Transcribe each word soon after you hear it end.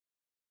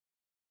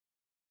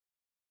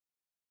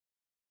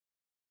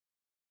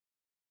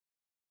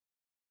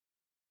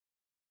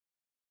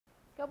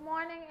Good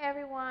morning,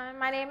 everyone.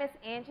 My name is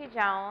Angie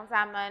Jones.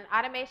 I'm an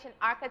automation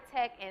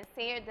architect and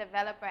senior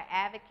developer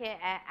advocate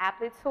at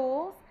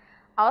Appium.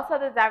 Also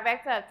the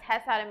director of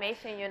Test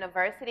Automation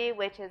University,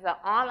 which is an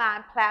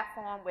online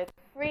platform with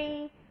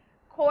free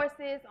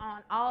courses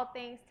on all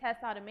things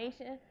test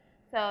automation.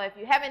 So if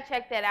you haven't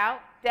checked that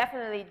out,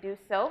 definitely do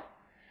so.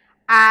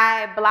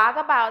 I blog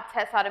about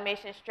test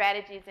automation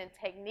strategies and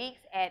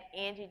techniques at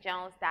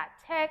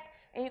angiejones.tech,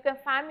 and you can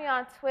find me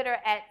on Twitter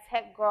at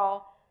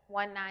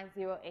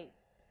techgirl1908.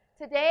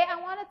 Today, I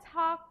want to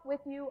talk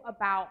with you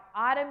about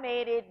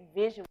automated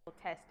visual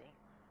testing.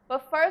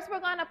 But first,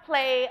 we're going to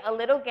play a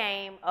little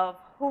game of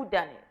Who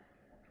Done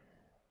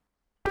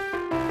It.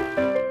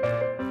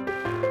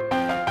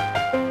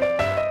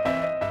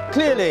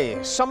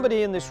 Clearly,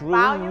 somebody in this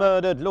room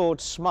murdered Lord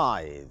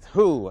Smythe,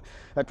 who,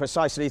 at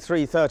precisely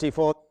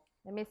 3:34...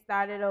 Let me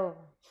start it over.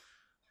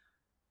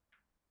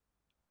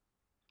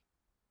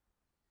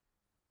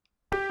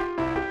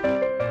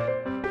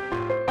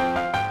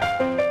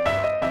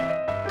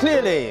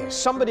 Clearly,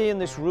 somebody in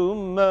this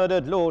room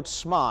murdered Lord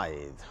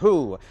Smythe,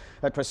 who,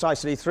 at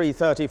precisely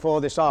 3:34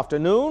 this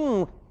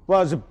afternoon,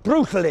 was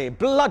brutally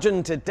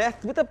bludgeoned to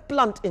death with a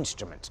blunt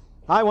instrument.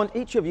 I want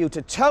each of you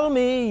to tell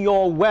me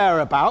your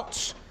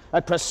whereabouts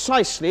at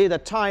precisely the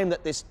time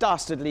that this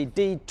dastardly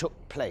deed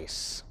took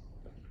place.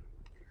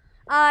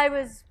 I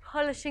was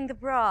polishing the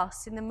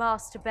brass in the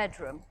master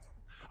bedroom.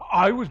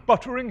 I was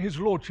buttering his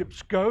lordship's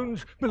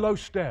scones below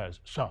stairs,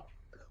 sir.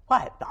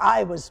 Why,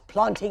 I was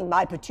planting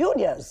my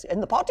petunias in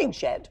the potting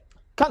shed.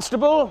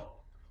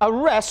 Constable,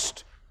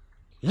 arrest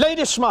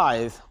Lady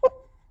Smythe.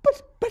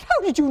 But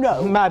how did you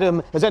know?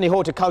 Madam, as any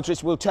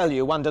horticulturist will tell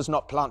you, one does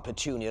not plant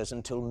petunias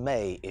until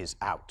May is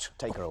out.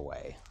 Take her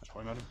away.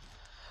 Sorry, madam.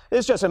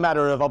 It's just a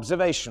matter of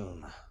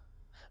observation.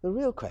 The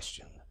real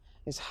question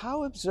is,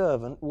 how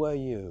observant were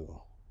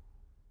you?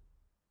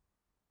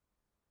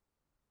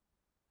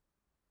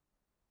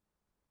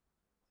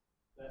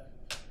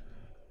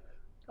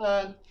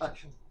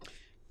 Action.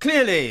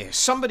 Clearly,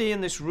 somebody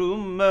in this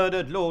room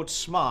murdered Lord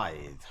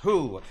Smythe,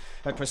 who,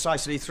 at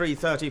precisely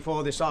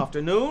 3:34 this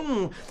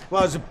afternoon,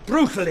 was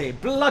brutally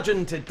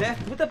bludgeoned to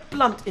death with a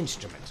blunt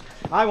instrument.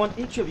 I want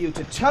each of you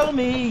to tell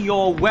me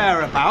your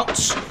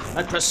whereabouts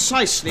at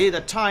precisely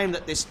the time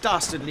that this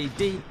dastardly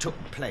deed took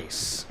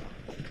place.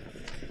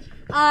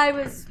 I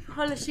was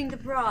polishing the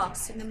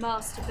brass in the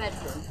master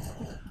bedroom.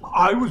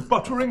 I was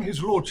buttering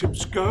his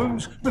lordship's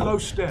scones below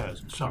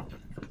stairs, sir.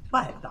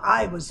 Why,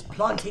 I was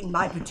planting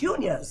my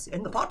petunias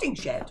in the potting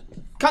shed.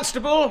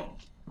 Constable,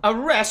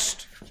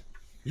 arrest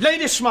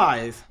Lady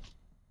Smythe.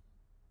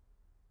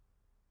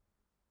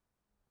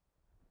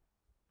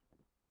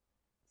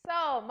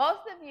 So,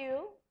 most of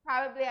you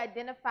probably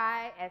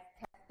identify as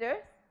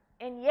testers,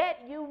 and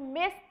yet you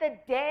missed the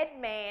dead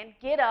man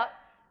get up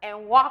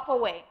and walk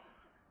away,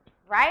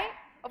 right?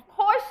 Of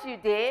course you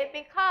did,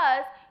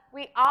 because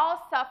we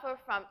all suffer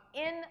from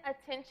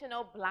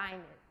inattentional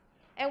blindness.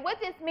 And what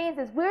this means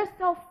is we're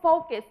so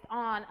focused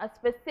on a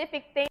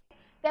specific thing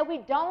that we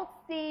don't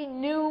see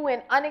new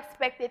and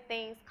unexpected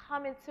things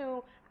come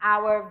into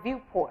our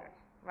viewport,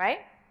 right?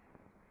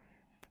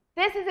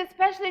 This is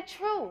especially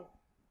true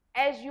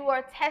as you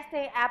are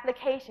testing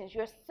applications.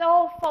 You're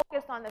so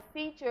focused on the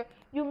feature,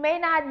 you may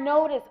not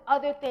notice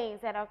other things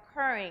that are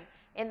occurring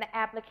in the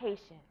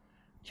application.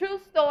 True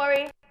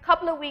story, a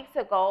couple of weeks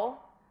ago,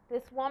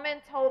 this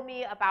woman told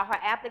me about her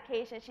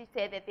application. She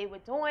said that they were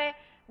doing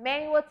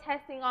manual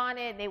testing on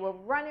it, and they were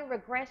running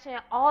regression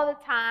all the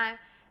time,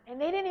 and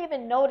they didn't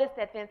even notice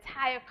that the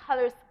entire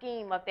color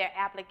scheme of their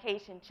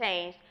application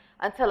changed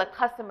until a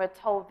customer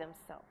told them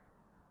so.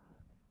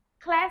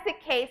 Classic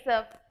case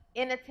of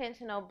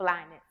inattentional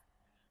blindness.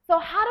 So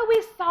how do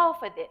we solve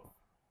for this?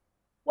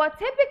 Well,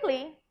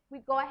 typically, we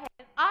go ahead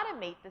and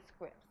automate the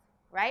scripts,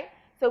 right?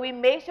 So we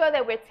make sure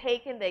that we're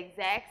taking the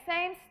exact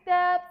same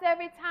steps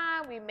every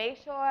time. We make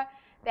sure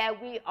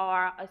that we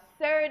are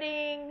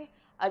asserting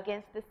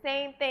against the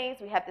same things.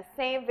 We have the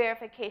same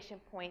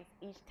verification points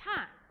each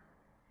time.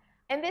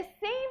 And this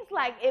seems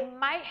like it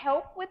might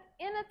help with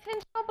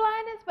inattentional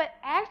blindness, but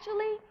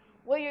actually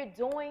what you're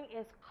doing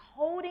is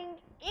coding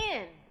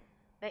in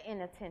the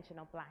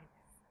inattentional blindness,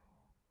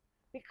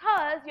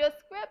 because your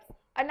scripts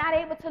are not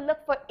able to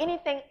look for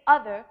anything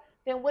other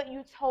than what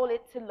you told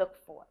it to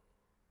look for.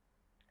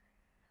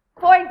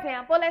 For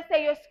example, let's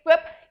say your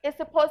script is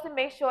supposed to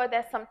make sure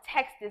that some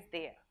text is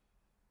there.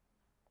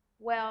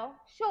 Well,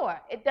 sure,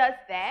 it does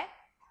that.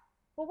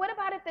 But what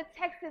about if the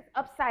text is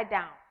upside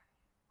down?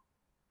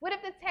 What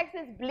if the text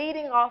is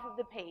bleeding off of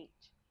the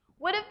page?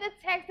 What if the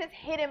text is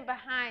hidden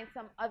behind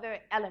some other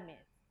element?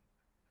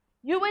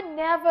 You would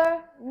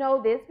never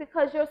know this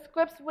because your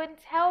scripts wouldn't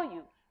tell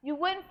you. You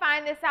wouldn't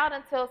find this out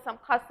until some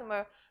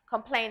customer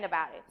complained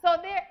about it. So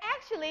they're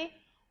actually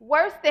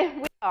worse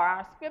than we are.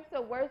 Our scripts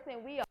are worse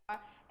than we are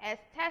as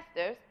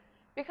testers,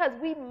 because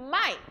we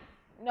might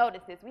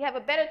notice this. We have a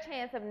better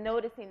chance of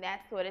noticing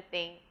that sort of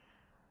thing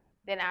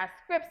than our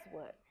scripts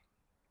would.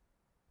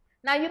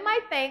 Now you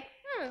might think,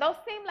 those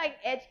seem like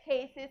edge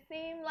cases,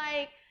 seem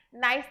like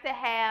nice to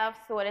have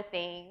sort of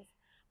things.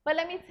 But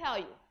let me tell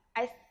you,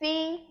 I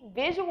see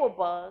visual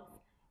bugs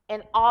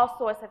in all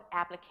sorts of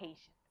applications,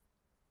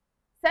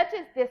 such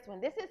as this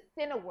one. This is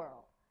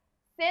Cineworld.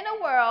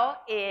 Cineworld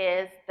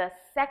is the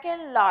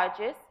second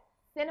largest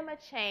cinema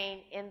chain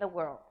in the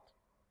world.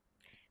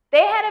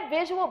 They had a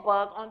visual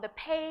bug on the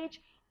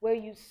page where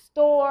you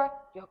store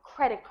your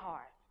credit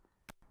card.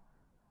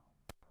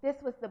 This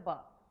was the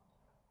bug.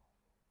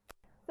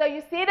 So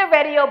you see the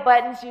radio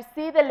buttons, you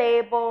see the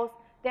labels,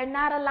 they're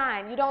not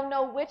aligned. You don't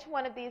know which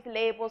one of these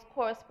labels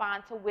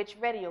correspond to which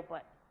radio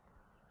button.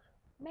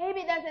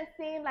 Maybe it doesn't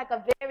seem like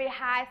a very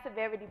high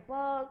severity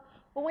bug,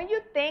 but when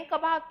you think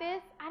about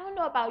this, I don't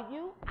know about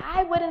you,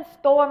 I wouldn't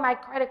store my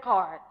credit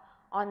card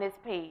on this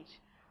page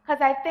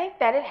because I think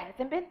that it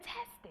hasn't been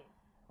tested,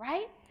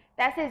 right?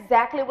 That's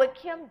exactly what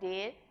Kim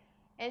did,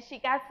 and she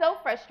got so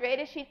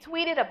frustrated she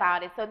tweeted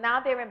about it. So now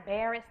they're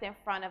embarrassed in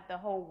front of the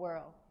whole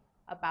world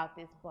about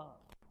this bug,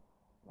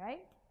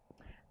 right?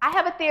 I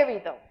have a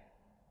theory though.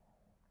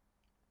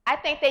 I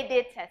think they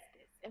did test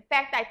this. In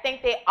fact, I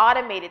think they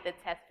automated the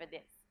test for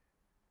this.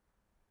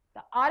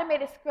 The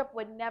automated script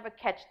would never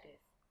catch this.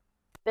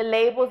 The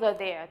labels are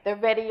there. The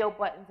radio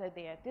buttons are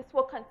there. This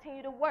will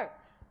continue to work.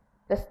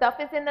 The stuff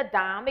is in the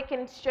DOM. It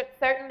can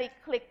certainly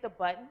click the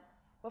button,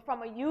 but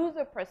from a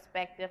user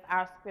perspective,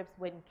 our scripts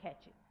wouldn't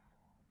catch it.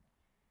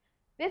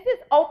 This is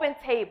Open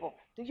Table.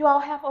 Do you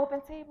all have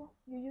Open Table?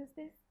 You use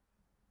this?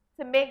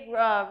 To make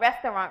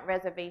restaurant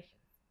reservations.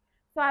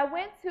 So I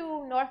went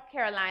to North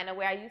Carolina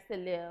where I used to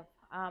live.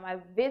 I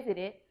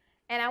visited,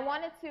 and I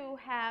wanted to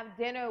have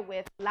dinner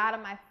with a lot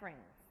of my friends.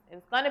 It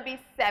was going to be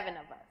 7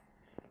 of us.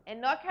 And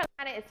North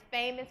Carolina is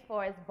famous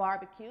for its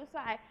barbecue, so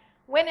I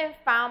went and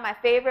found my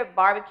favorite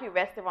barbecue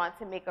restaurant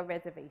to make a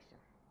reservation.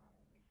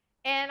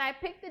 And I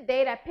picked the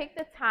date, I picked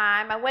the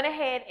time, I went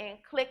ahead and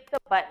clicked the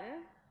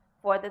button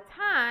for the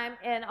time,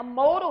 and a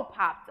modal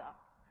popped up.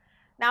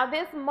 Now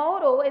this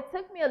modal, it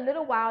took me a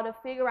little while to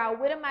figure out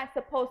what am I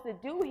supposed to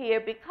do here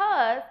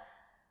because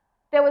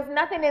there was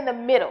nothing in the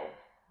middle,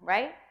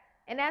 right?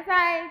 And as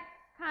I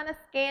kind of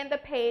scanned the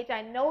page,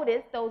 I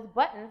noticed those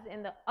buttons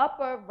in the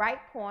upper right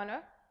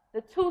corner,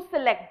 the 2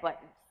 select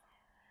buttons.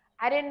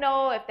 I didn't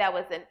know if that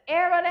was an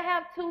error to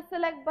have 2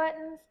 select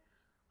buttons.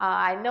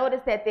 I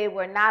noticed that they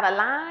were not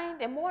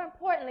aligned, and more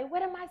importantly,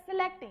 what am I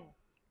selecting?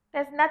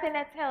 There's nothing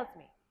that tells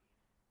me.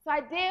 So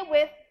I did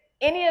what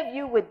any of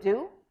you would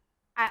do.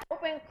 I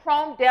opened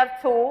Chrome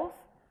DevTools,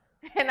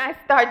 and I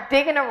start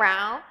digging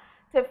around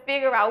to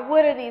figure out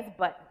what are these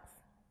buttons.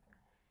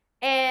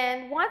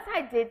 And once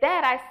I did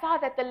that, I saw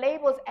that the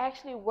labels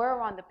actually were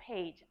on the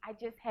page. I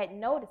just hadn't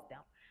noticed them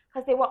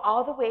because they were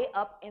all the way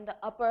up in the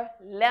upper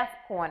left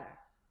corner.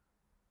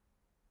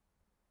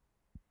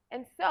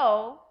 And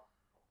so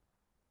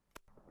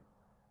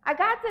I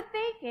got to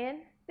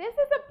thinking, this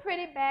is a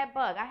pretty bad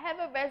bug. I have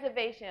a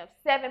reservation of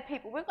 7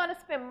 people. We're going to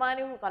spend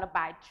money. We're going to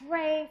buy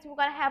drinks. We're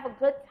going to have a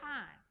good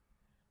time.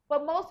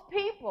 But most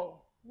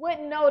people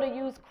wouldn't know to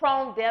use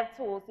Chrome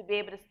DevTools to be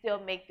able to still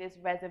make this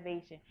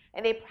reservation.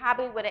 And they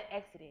probably would have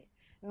exited.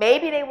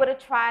 Maybe they would have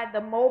tried the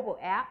mobile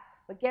app.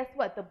 But guess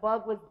what? The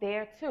bug was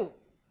there too.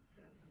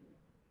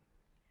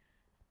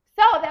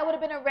 So that would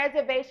have been a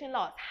reservation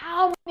loss.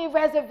 How many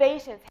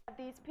reservations have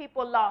these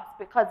people lost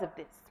because of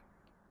this?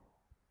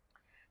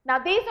 Now,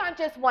 these aren't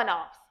just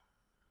one-offs.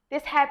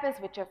 This happens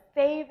with your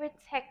favorite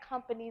tech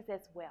companies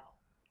as well.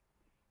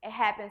 It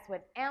happens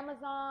with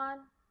Amazon.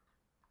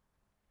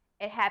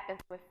 It happens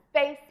with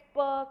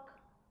Facebook.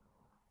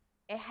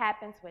 It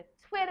happens with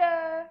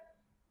Twitter.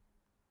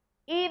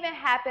 Even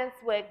happens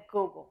with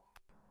Google.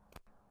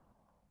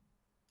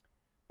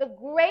 The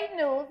great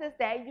news is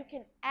that you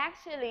can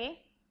actually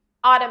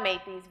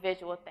automate these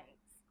visual things.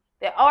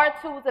 There are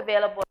tools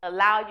available that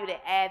allow you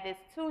to add this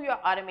to your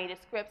automated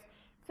scripts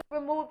to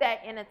remove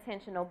that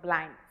unintentional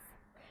blindness.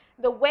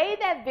 The way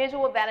that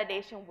visual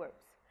validation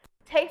works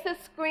takes a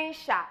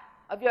screenshot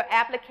of your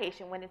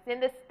application when it's in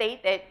the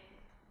state that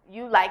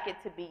you like it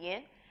to be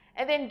in,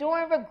 and then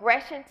during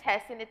regression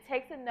testing, it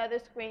takes another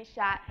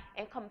screenshot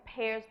and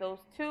compares those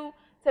two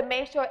to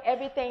make sure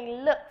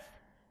everything looks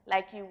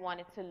like you want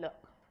it to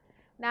look.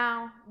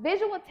 Now,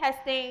 visual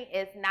testing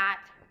is not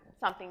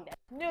something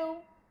that's new.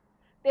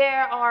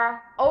 There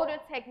are older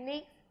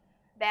techniques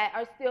that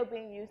are still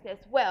being used as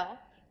well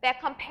that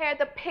compare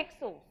the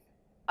pixels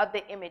of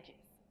the images.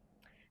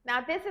 Now,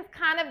 this is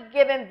kind of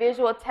giving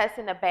visual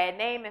testing a bad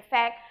name. In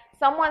fact,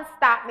 someone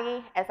stopped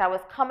me as I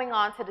was coming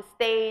onto the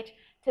stage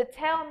to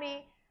tell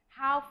me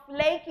how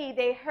flaky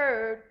they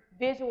heard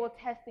visual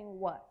testing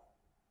was.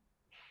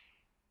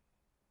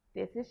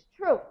 This is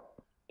true.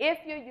 If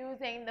you're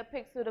using the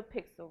pixel to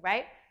pixel,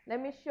 right?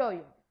 Let me show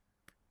you.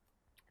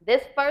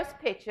 This first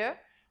picture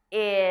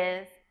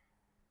is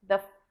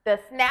the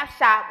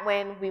snapshot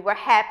when we were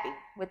happy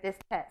with this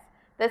test.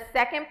 The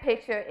second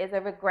picture is a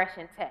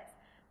regression test.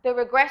 The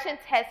regression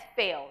test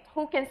failed.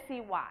 Who can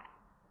see why?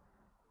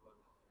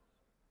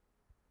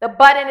 The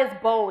button is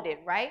bolded,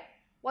 right?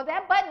 Well,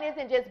 that button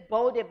isn't just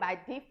bolded by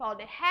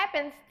default. It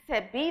happens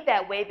to be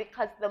that way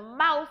because the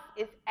mouse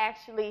is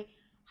actually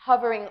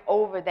hovering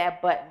over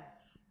that button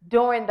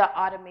during the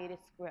automated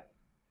script.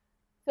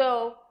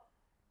 So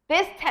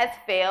this test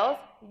fails,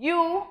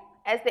 you,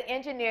 as the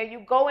engineer,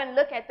 you go and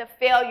look at the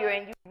failure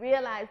and you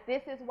realize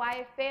this is why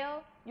it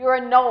failed, you're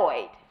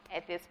annoyed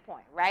at this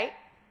point, right?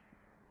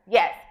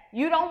 Yes,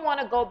 you don't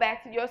want to go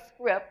back to your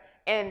script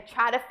and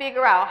try to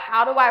figure out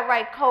how do I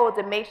write code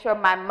to make sure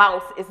my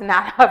mouse is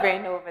not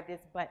hovering over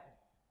this button.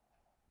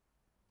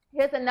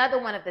 Here's another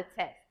one of the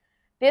tests.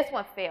 This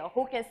one failed.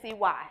 Who can see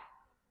why?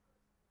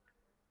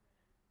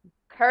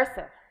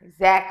 Cursor,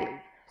 exactly.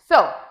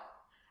 So,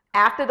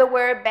 after the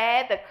word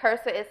bad, the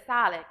cursor is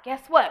solid.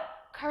 Guess what?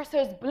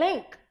 Cursors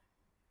blink.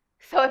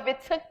 So if it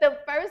took the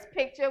first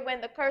picture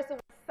when the cursor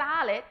was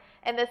solid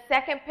and the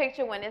second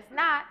picture when it's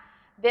not,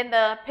 then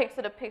the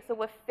pixel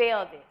would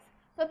fail this.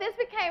 So this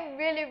became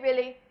really,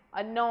 really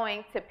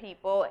annoying to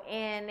people,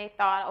 and they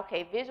thought,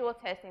 okay, visual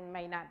testing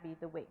may not be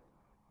the way.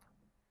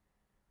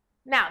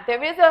 Now,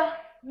 there is a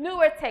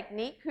newer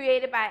technique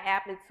created by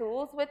Appium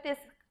Tools with this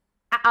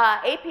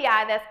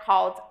API that's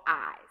called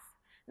eyes.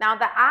 Now,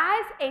 the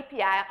eyes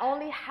API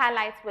only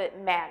highlights what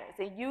matters.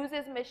 It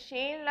uses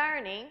machine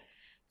learning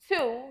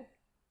to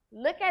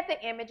look at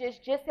the images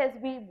just as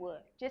we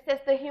would, just as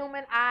the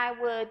human eye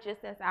would,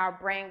 just as our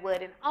brain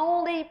would, and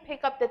only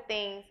pick up the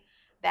things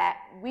that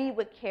we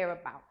would care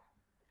about.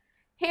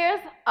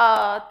 Here's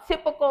a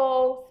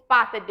typical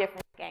spot the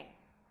difference game.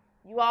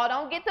 You all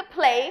don't get to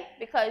play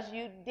because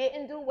you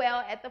didn't do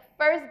well at the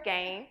first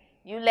game.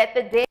 You let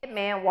the dead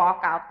man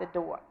walk out the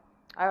door.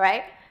 All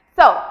right?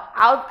 So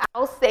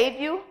I'll save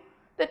you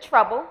the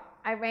trouble.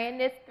 I ran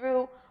this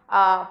through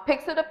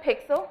pixel to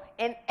pixel,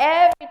 and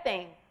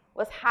everything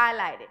was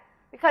highlighted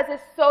because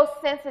it's so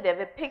sensitive.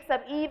 It picks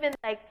up even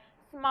like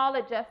small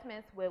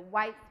adjustments with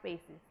white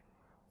spaces.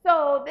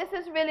 So this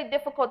is really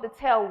difficult to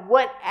tell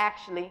what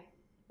actually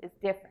is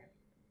different.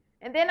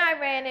 And then I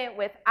ran it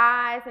with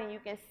eyes, and you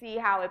can see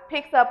how it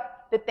picks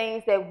up the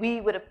things that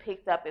we would have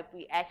picked up if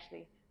we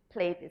actually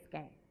played this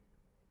game.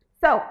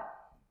 So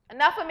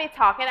enough of me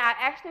talking. I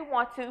actually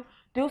want to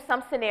do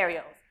some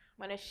scenarios.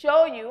 I'm going to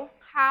show you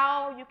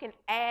how you can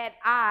add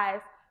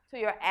eyes to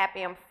your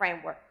Appium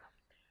framework.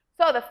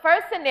 So the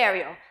first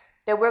scenario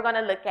that we're going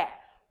to look at,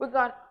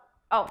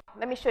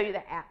 let me show you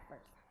the app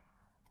first.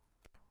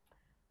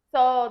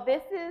 So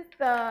this is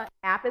the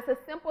app. It's a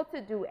simple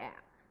to-do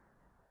app.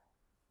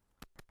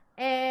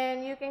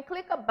 And you can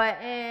click a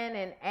button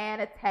and add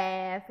a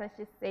task. Let's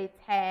just say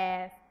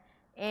task.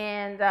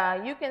 And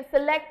you can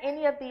select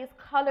any of these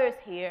colors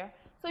here.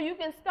 So you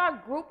can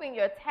start grouping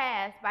your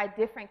tasks by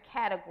different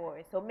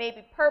categories. So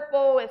maybe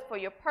purple is for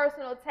your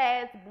personal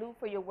tasks, blue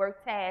for your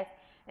work tasks,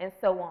 and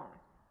so on.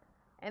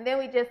 And then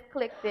we just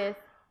click this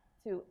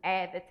to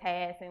add the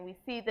task, and we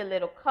see the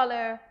little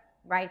color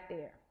right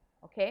there.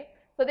 Okay?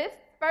 So this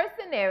first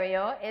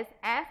scenario is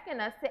asking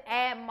us to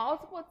add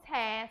multiple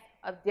tasks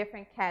of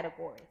different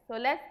categories. So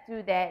let's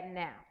do that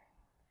now.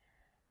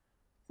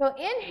 So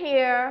in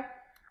here,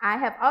 I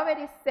have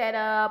already set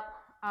up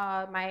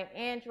my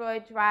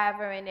Android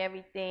driver and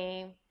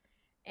everything.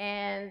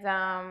 And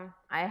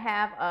I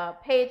have a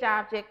page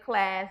object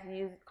class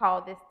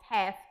called this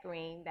task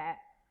screen that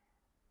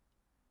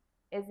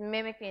is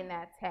mimicking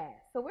that task.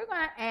 So we're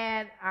going to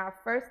add our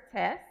first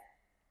test.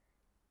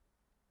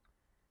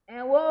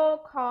 And we'll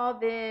call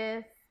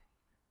this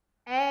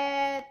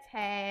add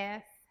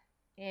tasks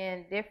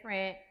in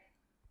different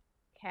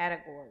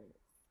categories.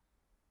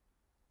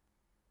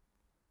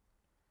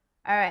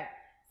 All right,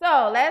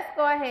 so let's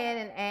go ahead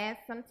and add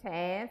some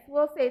tasks.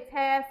 We'll say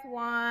task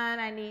 1,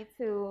 I need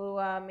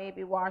to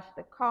maybe wash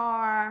the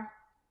car.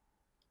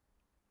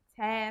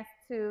 Task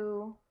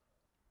 2,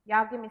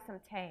 y'all give me some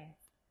tasks.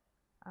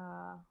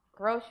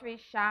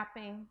 Grocery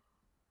shopping.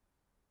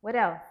 What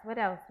else? What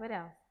else? What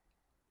else?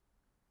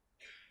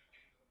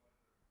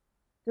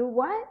 Do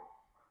what?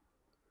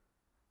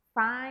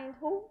 Find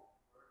who?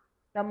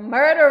 The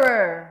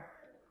murderer.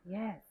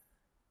 Yes.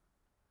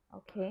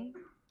 Okay.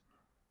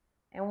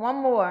 And one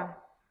more.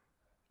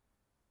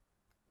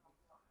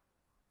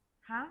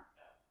 Huh?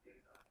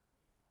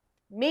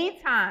 Me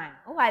time.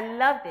 Oh, I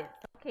love this.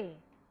 Okay.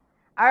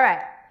 All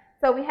right.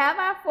 So we have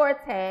our 4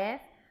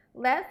 tasks.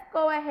 Let's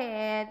go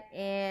ahead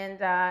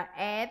and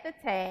add the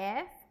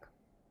task.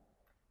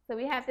 So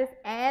we have this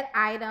add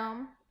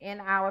item in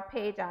our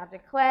page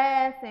object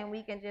class, and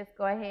we can just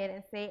go ahead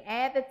and say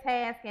add the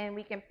task, and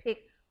we can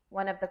pick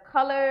one of the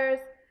colors.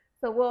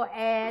 So we'll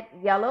add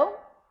yellow,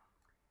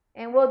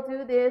 and we'll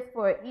do this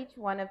for each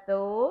one of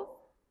those.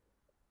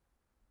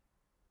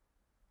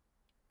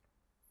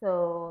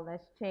 So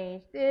let's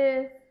change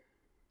this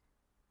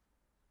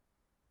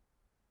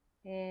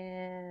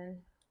and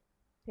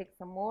pick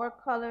some more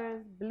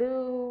colors,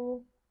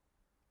 blue,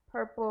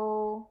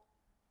 purple,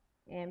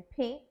 and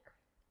pink.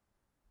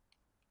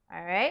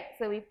 All right,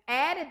 so we've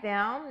added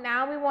them.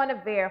 Now we want to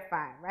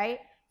verify, right?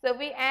 So if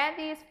we add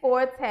these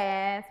 4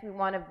 tasks, we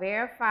want to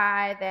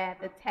verify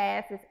that the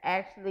task is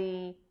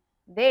actually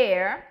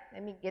there.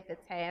 Let me get the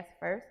task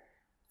first.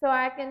 So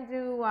I can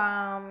do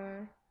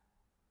a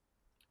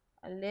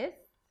list.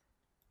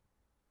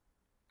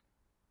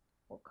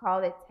 We'll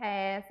call it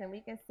tasks, and we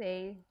can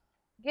say,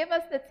 give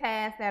us the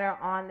tasks that are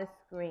on the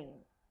screen.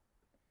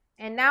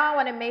 And now I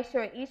want to make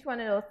sure each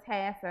one of those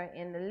tasks are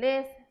in the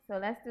list. So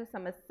let's do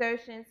some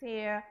assertions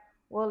here.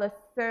 We'll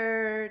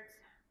assert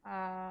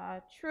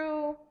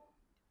true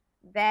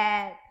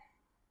that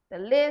the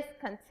list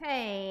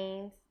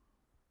contains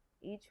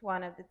each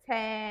one of the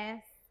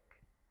tasks.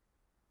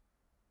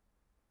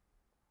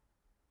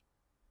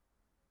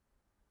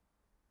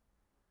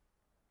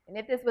 And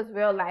if this was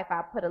real life,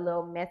 I'll put a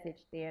little message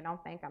there.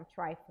 Don't think I'm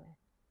trifling.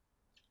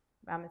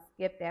 But I'm going to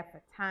skip that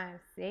for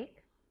time's sake.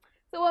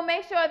 So we'll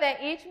make sure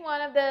that each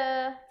one of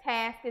the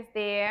tasks is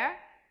there.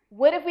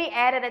 What if we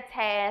added a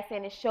task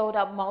and it showed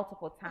up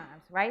multiple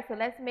times, right? So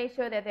let's make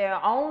sure that there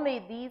are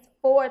only these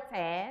 4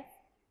 tasks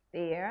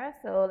there.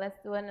 So let's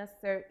do an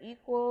assert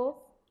equals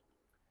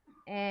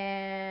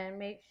and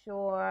make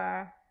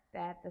sure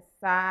that the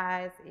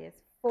size is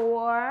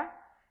 4.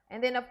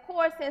 And then, of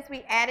course, since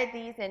we added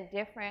these in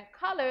different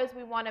colors,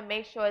 we want to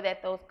make sure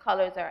that those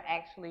colors are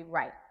actually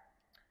right.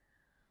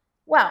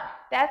 Well,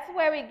 that's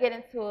where we get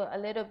into a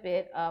little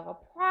bit of a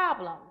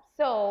problem.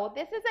 So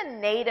this is a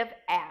native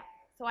app.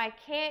 So I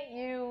can't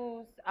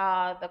use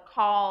the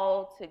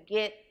call to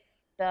get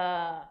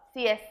the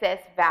CSS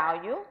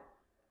value.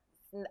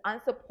 It's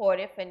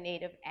unsupported for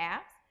native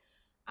apps.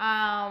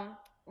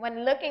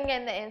 When looking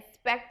in the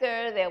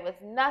inspector, there was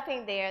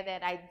nothing there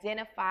that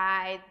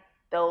identified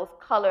those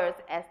colors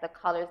as the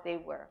colors they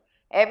were.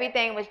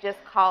 Everything was just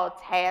called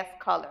task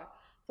color.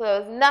 So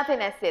there was nothing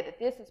that said that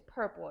this is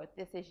purple or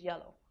this is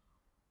yellow.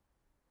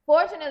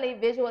 Fortunately,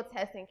 visual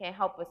testing can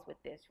help us with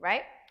this,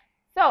 right?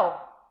 So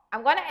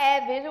I'm going to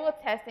add visual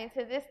testing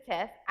to this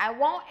test. I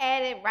won't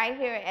add it right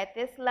here at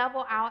this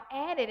level. I'll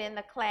add it in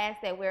the class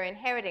that we're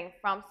inheriting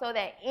from so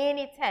that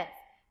any test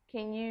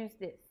can use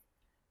this.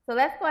 So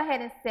let's go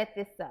ahead and set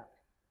this up.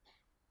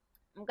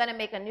 I'm going to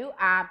make a new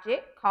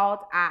object called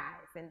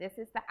eyes, and this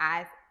is the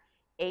eyes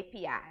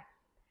API.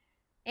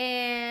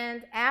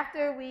 And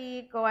after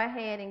we go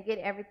ahead and get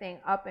everything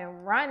up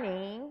and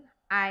running,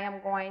 I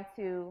am going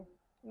to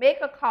make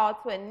a call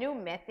to a new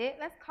method.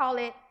 Let's call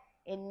it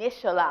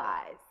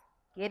initialize.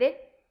 Get it?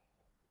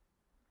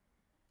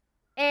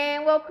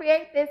 And we'll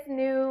create this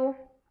new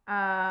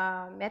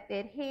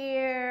method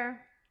here,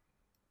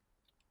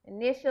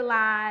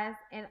 initialize.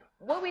 And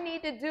what we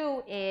need to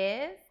do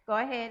is go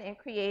ahead and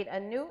create a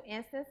new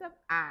instance of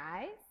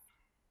eyes.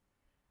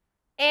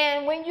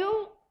 And when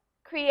you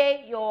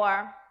create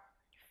your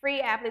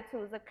free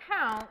Applitools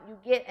account, you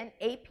get an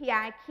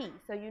API key.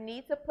 So you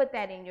need to put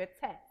that in your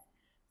test.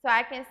 So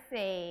I can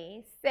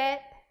say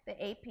set the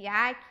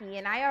API key,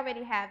 and I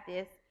already have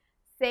this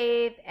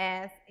saved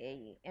as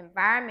an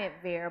environment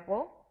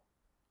variable.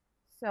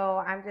 So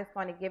I'm just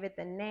going to give it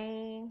the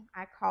name.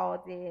 I called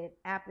it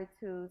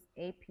Applitools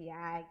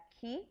API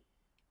key.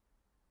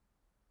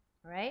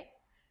 All right?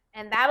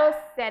 And that'll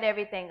set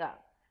everything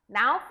up.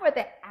 Now for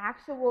the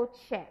actual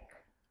check.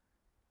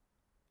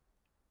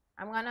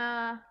 I'm going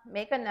to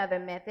make another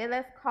method.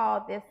 Let's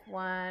call this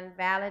one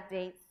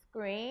validate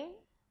screen.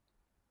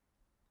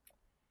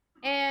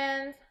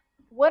 And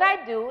what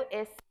I do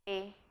is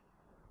say,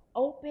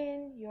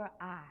 open your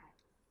eyes.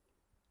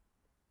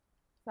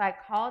 So I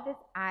call this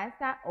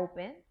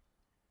eyes.open,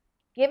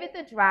 give it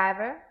the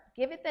driver,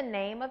 give it the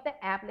name of the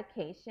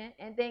application,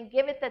 and then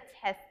give it the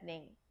test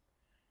name.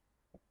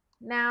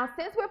 Now,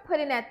 since we're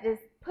putting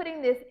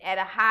this at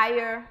a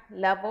higher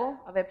level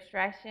of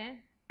abstraction,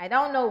 I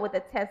don't know what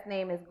the test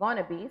name is going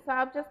to be, so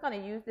I'm just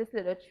going to use this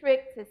little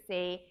trick to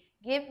say,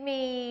 give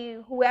me,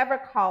 whoever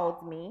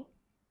calls me,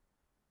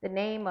 the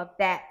name of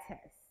that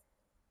test.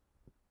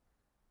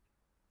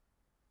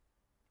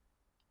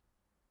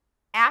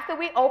 After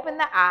we open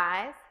the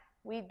eyes,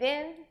 we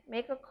then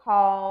make a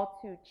call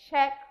to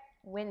check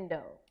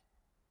window.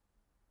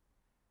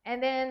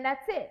 And then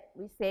that's it.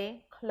 We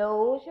say,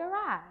 close your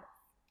eyes.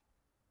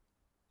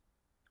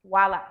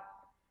 Voila.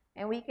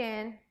 And we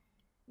can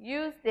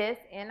use this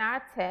in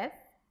our test.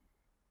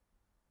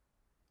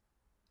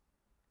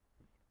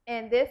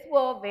 And this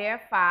will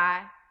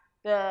verify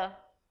the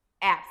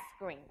app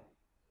screen,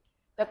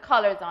 the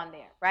colors on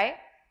there, right?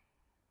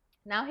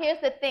 Now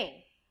here's the thing.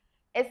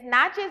 It's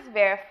not just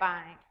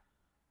verifying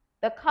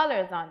the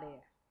colors on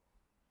there.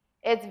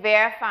 It's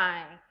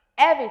verifying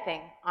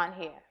everything on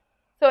here.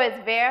 So it's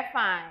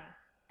verifying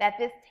that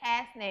this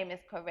task name is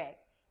correct.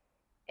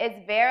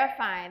 It's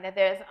verifying that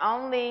there's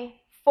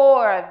only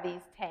 4 of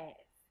these tags.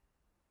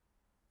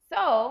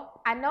 So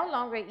I no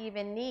longer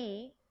even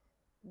need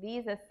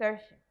these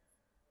assertions.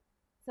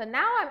 So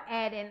now I'm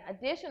adding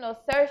additional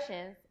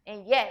assertions,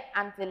 and yet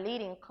I'm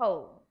deleting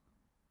code.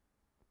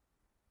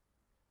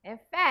 In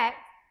fact,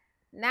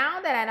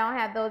 now that I don't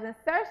have those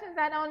insertions,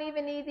 I don't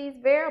even need these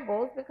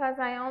variables because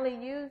I only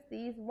use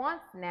these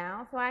once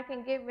now, so I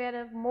can get rid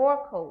of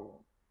more code.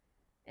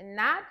 And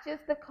not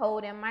just the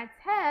code in my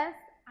test,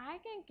 I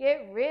can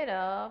get rid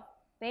of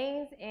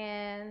things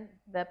in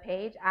the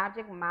page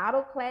object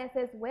model class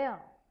as well.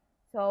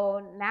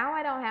 So now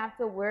I don't have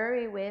to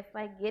worry with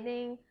like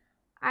getting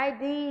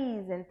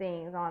IDs and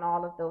things on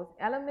all of those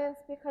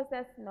elements because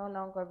that's no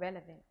longer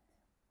relevant.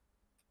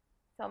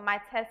 So my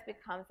test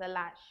becomes a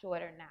lot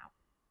shorter now.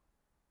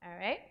 All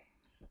right.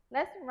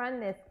 Let's run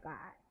this guy.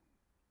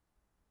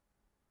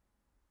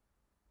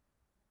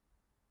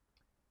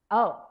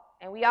 Oh,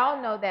 and we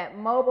all know that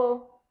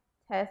mobile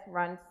tests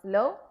run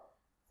slow,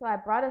 so I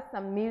brought us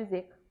some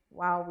music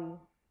while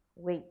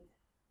we wait.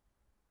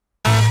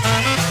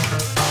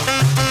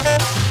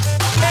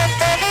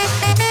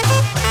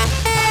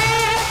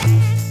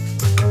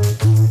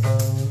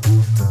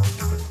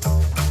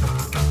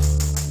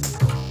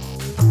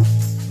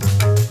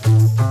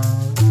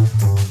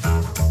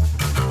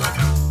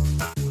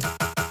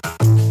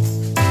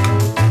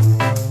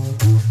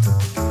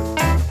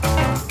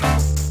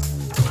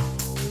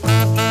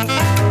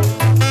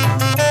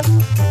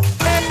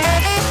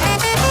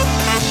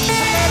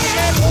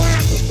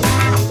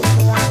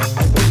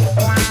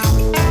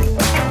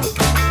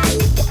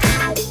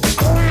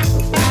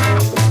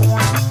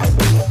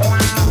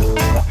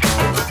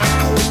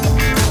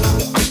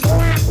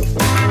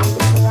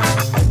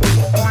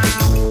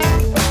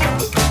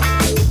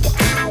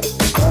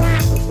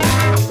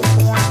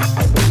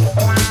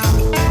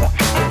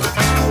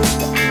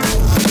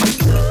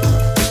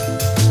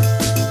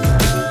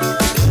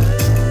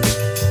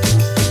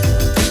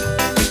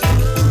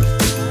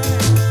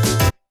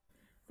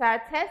 So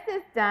our test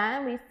is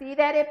done. We see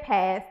that it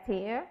passed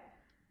here.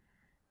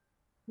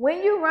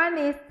 When you run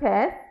these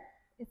tests,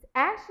 it's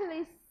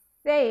actually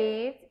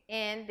saved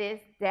in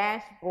this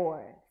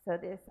dashboard. So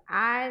this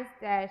eyes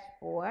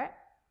dashboard.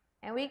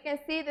 And we can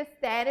see the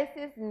status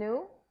is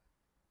new.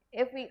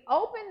 If we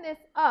open this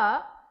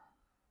up,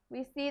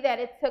 we see that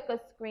it took a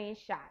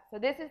screenshot. So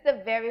this is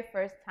the very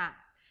first time.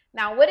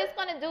 Now what it's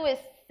going to do is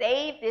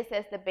save this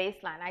as the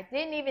baseline. I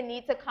didn't even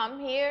need to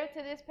come here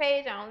to this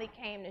page. I only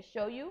came to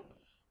show you.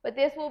 But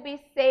this will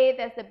be saved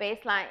as the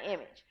baseline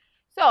image.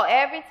 So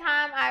every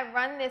time I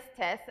run this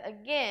test,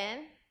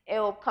 again, it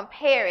will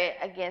compare it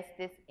against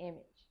this image.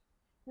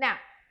 Now,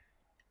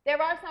 there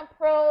are some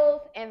pros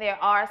and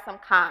there are some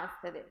cons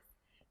to this.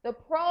 The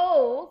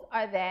pros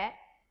are that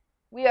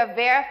we are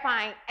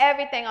verifying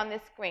everything on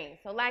this screen.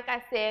 So like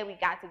I said, we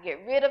got to get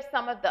rid of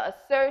some of the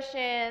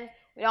assertions.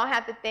 We don't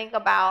have to think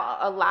about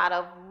a lot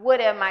of what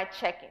am I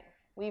checking.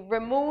 We've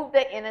removed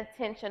the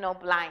unintentional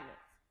blindness.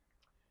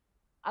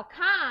 A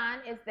con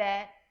is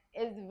that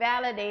it's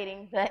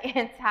validating the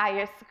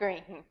entire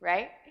screen,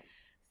 right?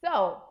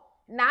 So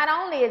not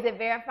only is it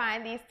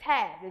verifying these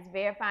tags, it's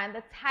verifying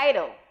the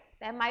title.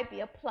 That might be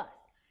a plus.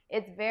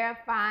 It's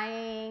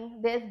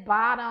verifying this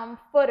bottom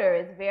footer.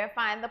 It's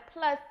verifying the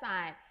plus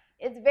sign.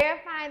 It's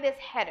verifying this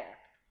header.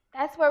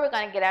 That's where we're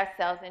going to get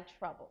ourselves in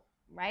trouble,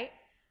 right?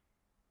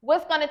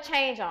 What's going to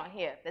change on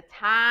here? The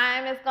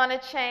time is going to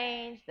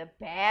change. The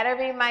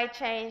battery might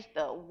change.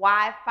 The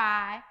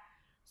Wi-Fi.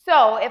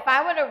 So if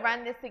I were to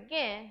run this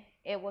again,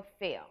 it would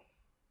fail.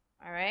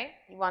 All right?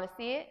 You want to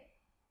see it?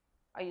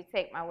 Or you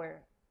take my word?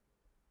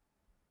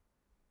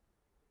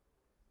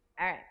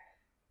 All right.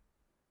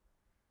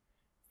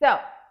 So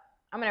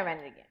I'm going to run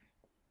it again.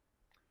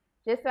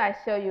 Just so I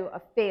show you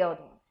a failed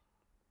one.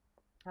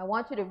 I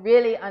want you to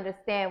really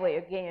understand what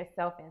you're getting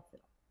yourself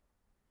into.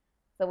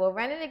 So we'll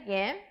run it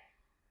again.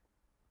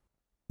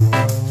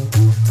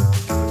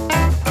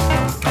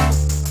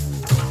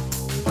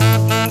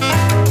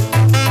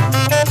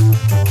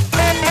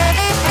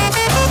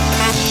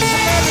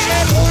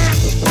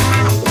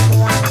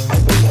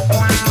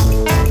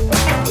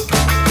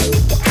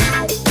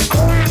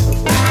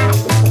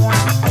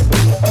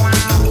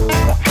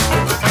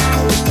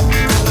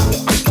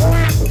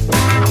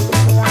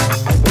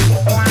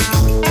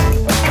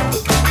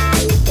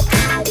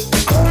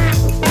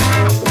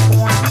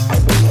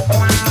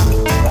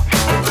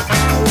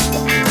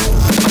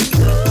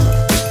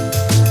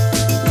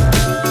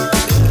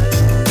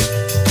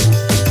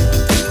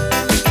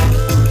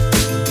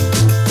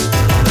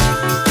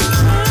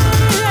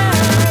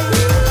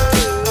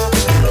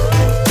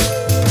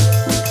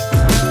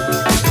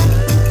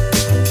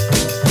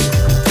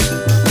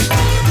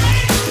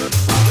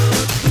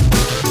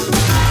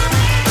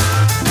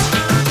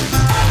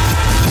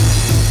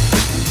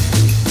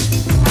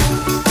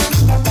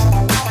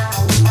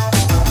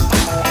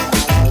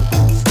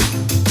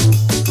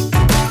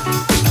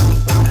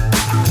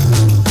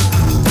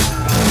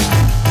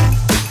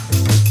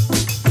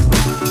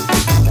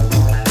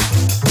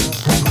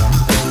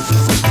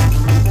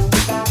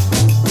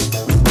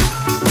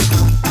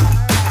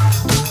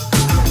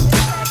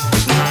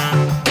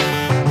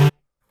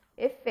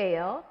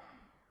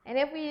 And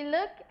if we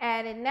look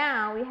at it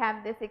now, we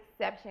have this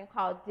exception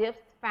called diffs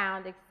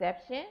found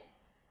exception.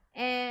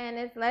 And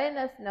it's letting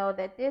us know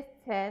that this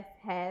test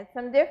has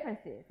some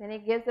differences, and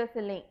it gives us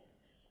a link.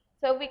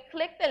 So if we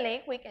click the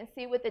link, we can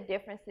see what the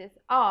differences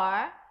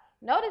are.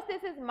 Notice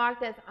this is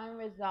marked as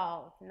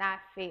unresolved, not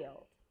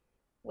failed,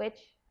 which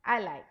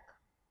I like.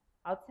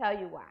 I'll tell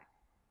you why.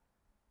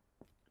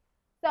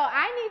 So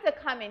I need to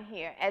come in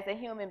here as a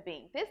human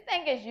being. This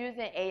thing is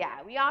using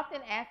AI. We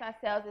often ask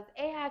ourselves, is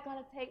AI going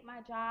to take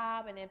my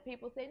job? And then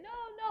people say,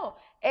 no,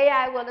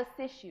 AI will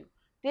assist you.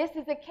 This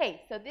is a case.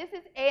 So this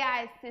is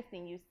AI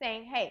assisting you,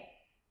 saying, hey,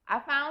 I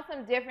found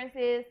some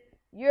differences.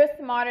 You're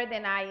smarter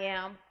than I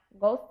am.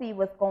 Go see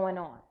what's going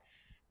on.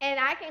 And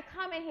I can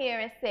come in here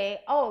and say,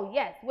 oh,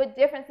 yes, what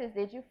differences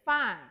did you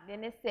find?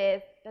 Then it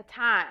says the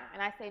time.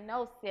 And I say,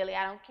 no, silly,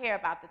 I don't care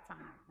about the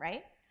time,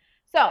 right?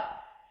 So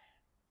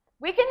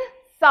we can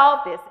solve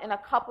this in a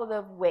couple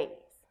of ways.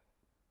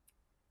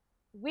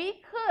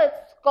 We could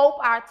scope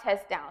our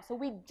test down, so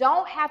we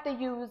don't have to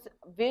use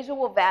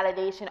visual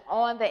validation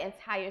on the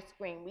entire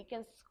screen. We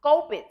can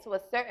scope it to a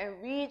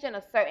certain region,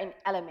 a certain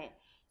element.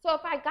 So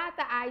if I got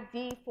the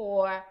ID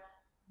for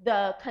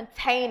the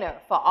container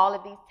for all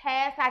of these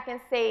tasks, I can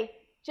say,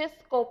 just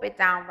scope it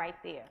down right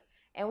there.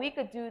 And we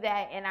could do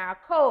that in our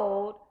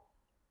code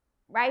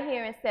right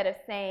here. Instead of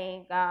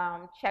saying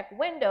check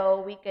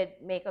window, we could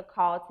make a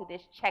call to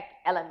this check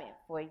element,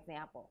 for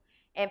example,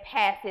 and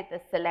pass it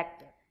the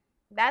selector.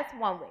 That's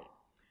one way.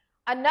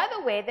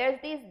 Another way,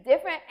 there's these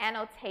different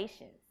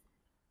annotations.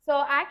 So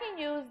I can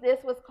use this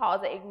what's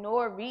called the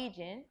ignore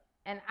region,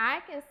 and I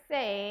can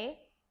say,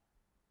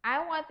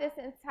 I want this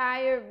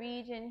entire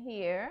region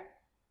here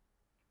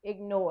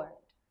ignored.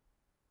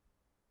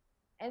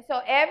 And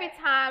so every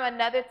time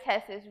another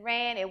test is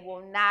ran, it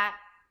will not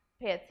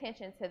pay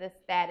attention to the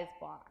status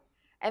bar.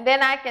 And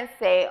then I can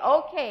say,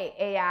 okay,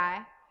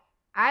 AI,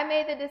 I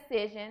made the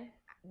decision.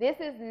 This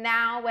is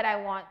now what I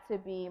want to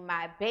be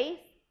my base.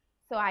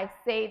 So I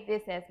save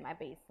this as my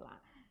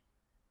baseline.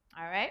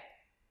 All right?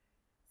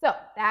 So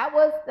that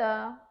was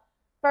the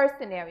first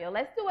scenario.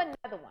 Let's do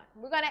another one.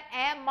 We're going to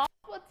add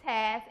multiple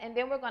tasks, and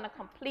then we're going to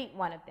complete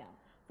one of them.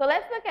 So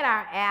let's look at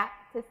our app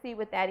to see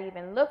what that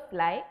even looks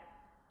like.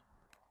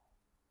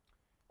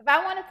 If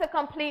I wanted to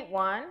complete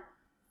one,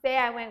 say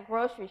I went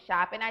grocery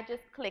shopping, I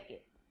just click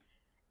it.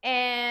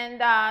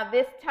 And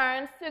this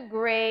turns to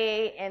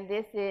gray, and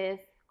this is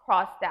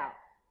crossed out.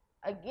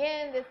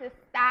 Again, this is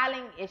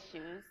styling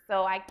issues,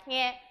 so I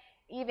can't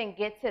even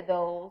get to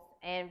those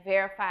and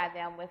verify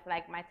them with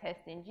like my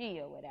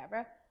TestNG or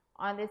whatever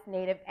on this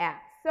native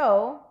app.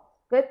 So,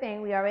 good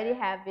thing we already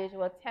have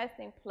visual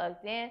testing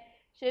plugged in.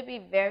 Should be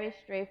very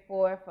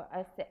straightforward for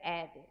us to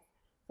add this.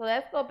 So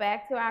let's go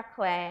back to our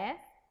class,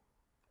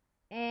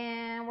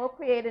 and we'll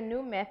create a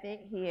new method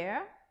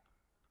here.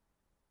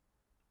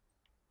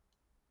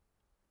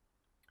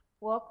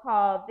 We'll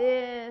call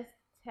this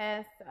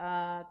test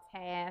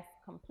task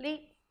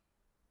complete.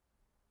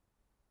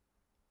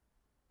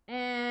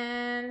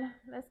 And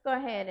let's go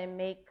ahead and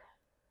make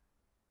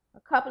a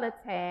couple of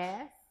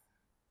tasks.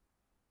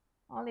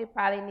 Only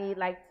probably need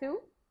like 2.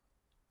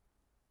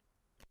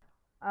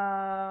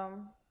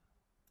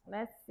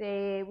 Let's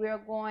say we're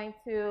going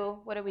to,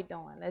 what are we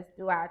doing? Let's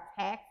do our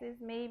taxes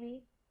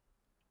maybe.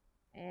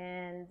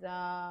 And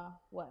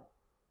what?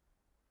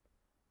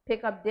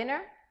 Pick up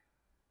dinner.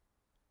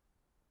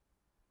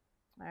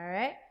 All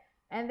right.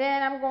 And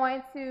then I'm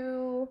going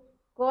to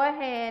go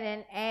ahead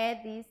and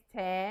add these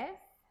tasks.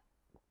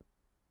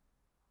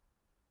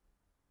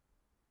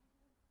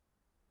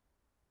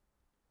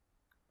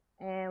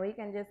 And we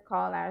can just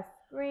call our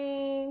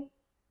screen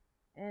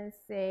and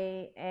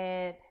say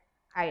add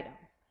item.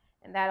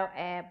 And that'll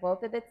add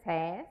both of the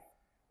tasks.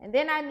 And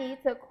then I need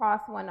to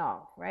cross one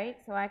off, right?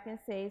 So I can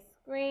say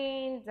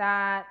screen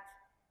dot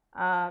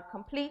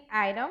complete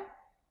item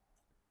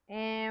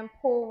and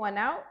pull one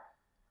out.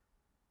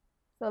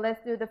 So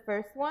let's do the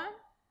first one.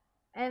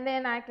 And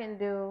then I can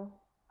do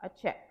a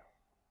check.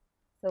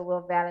 So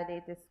we'll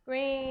validate the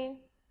screen.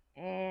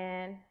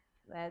 And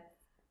let's,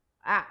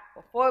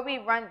 before we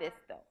run this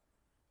though,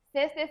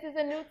 since this is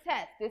a new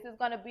test, this is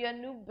going to be a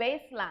new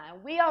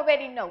baseline. We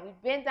already know,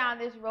 we've been down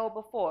this road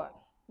before.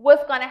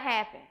 What's going to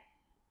happen?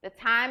 The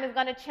time is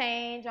going to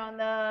change on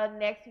the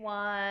next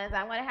ones.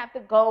 I'm going to have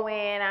to go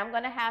in. I'm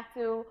going to have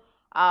to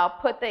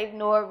put the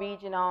ignore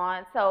region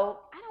on. So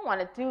I don't want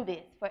to do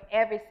this for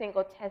every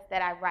single test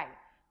that I write.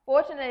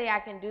 Fortunately, I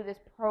can do this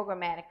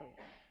programmatically.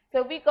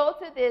 So if we go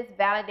to this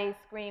validate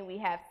screen we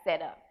have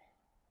set up,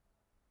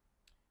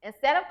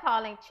 instead of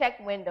calling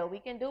check window, we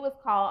can do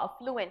what's called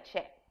a fluent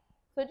check.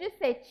 So just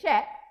say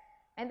check,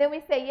 and then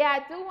we say, yeah,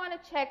 I do want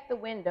to check the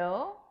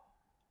window.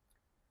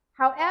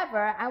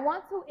 However, I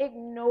want to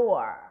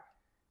ignore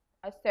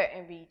a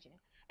certain region.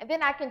 And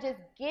then I can just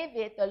give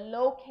it the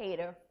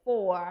locator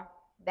for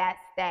that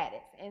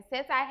status. And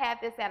since I have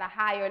this at a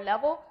higher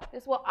level,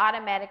 this will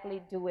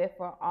automatically do it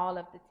for all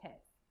of the tests.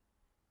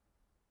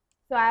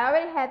 So I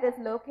already had this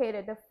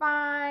locator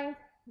defined.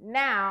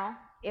 Now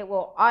it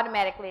will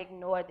automatically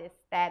ignore this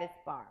status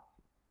bar.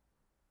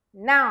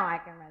 Now I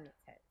can run the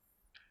test.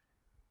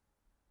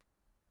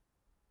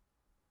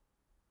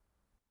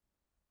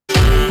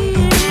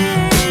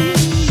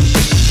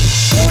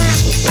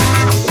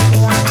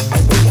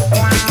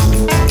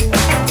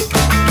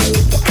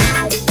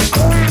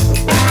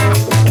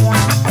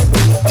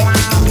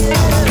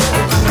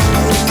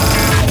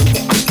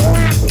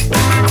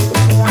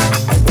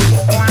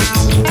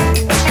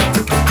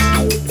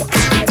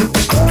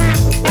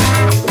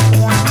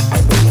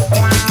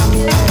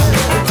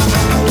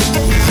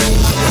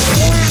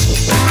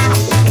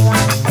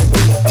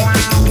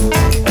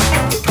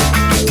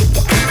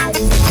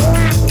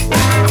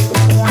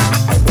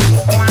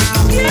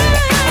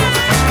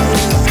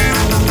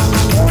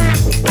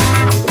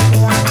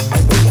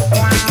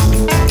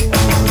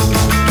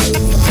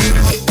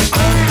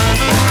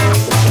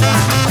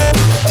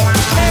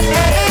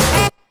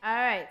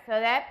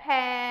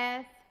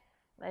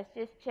 Let's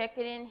just check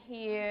it in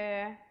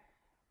here.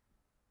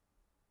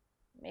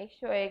 Make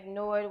sure it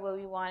ignored what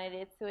we wanted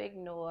it to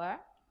ignore.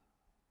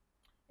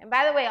 And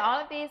by the way,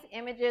 all of these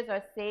images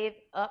are saved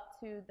up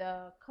to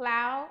the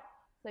cloud,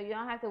 so you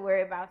don't have to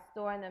worry about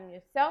storing them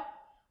yourself.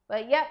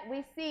 But yep,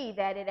 we see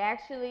that it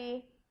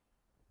actually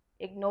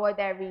ignored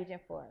that region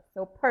for us.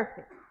 So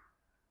perfect.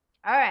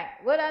 All right,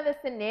 what other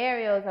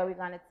scenarios are we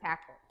going to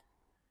tackle?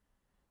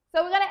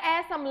 So we're going to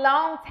add some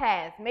long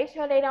tags. Make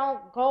sure they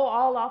don't go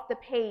all off the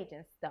page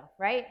and stuff,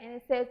 right? And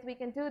it says we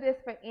can do this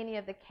for any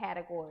of the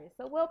categories.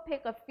 So we'll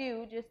pick a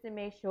few just to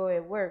make sure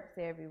it works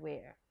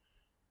everywhere.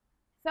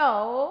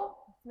 So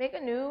let's make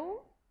a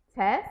new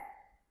test.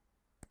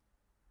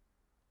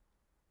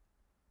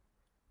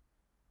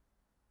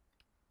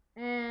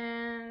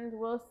 And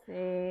we'll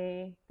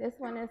see. This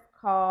one is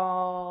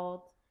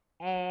called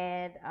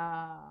add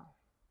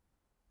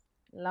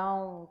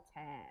long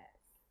tags.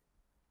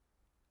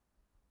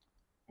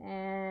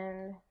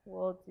 And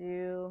we'll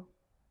do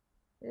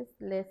this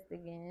list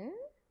again.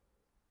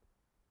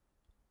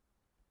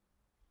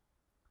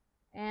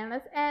 And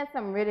let's add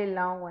some really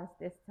long ones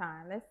this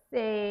time. Let's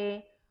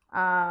say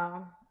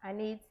I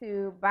need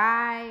to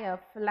buy a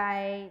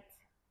flight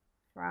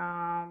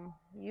from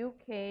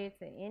UK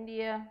to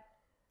India,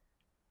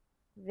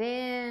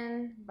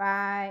 then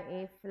buy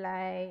a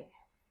flight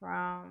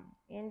from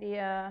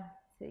India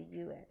to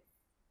US.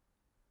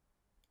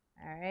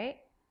 All right.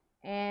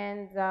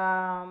 And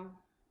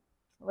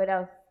what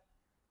else?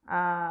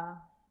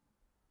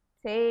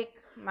 Take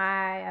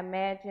my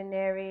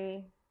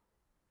imaginary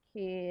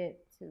kid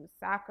to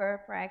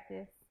soccer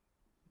practice.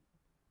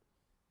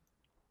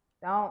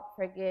 Don't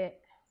forget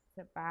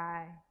to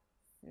buy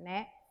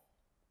snacks.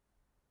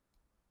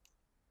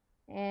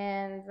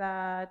 And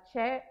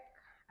check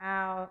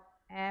out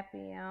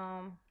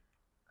Appium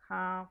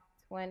Conf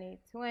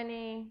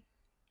 2020.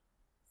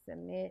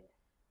 Submit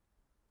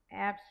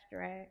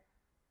abstract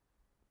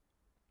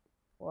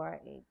for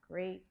a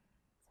great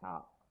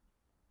talk.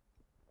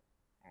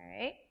 All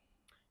right.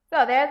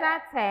 So there's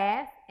our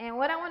task. And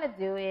what I want to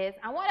do is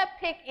I want to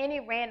pick any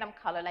random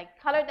color. Like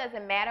color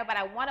doesn't matter, but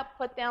I want to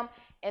put them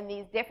in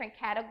these different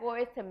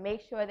categories to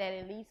make sure that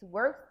it at least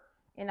works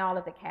in all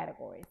of the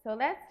categories. So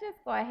let's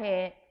just go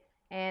ahead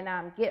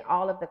and get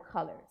all of the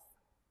colors.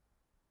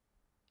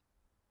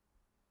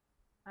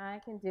 I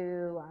can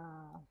do,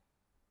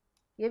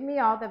 give me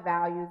all the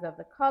values of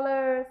the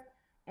colors.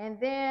 And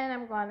then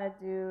I'm going to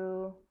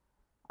do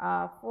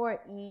for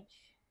each,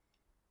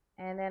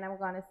 and then I'm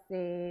going to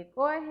say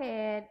go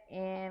ahead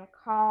and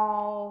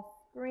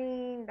call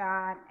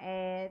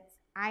screen.add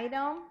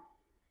item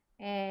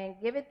and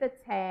give it the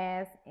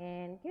task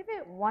and give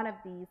it one of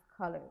these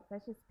colors.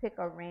 Let's just pick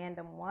a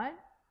random one.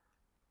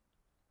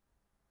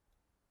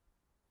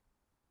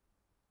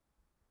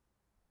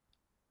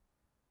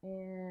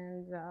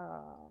 And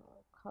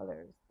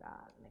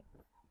colors.mix.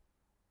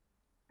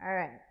 All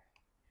right.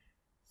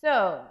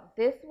 So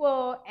this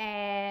will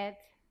add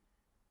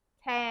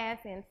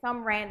tasks in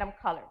some random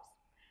colors.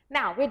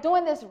 Now, we're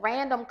doing this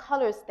random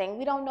colors thing.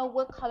 We don't know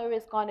what color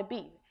it's going to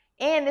be.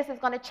 And this is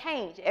going to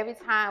change every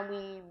time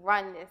we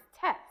run this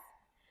test.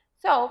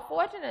 So,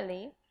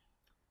 fortunately,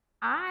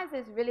 eyes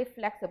is really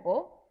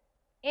flexible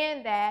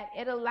in that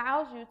it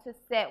allows you to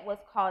set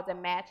what's called a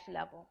match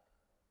level.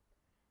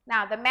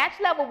 Now, the match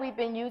level we've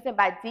been using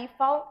by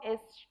default is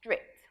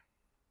strict.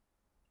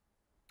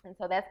 And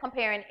so that's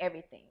comparing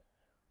everything.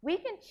 We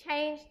can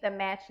change the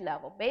match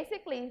level.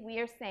 Basically, we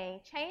are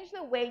saying change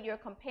the way you're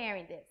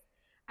comparing this.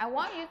 I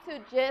want you to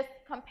just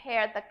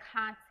compare the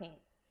content.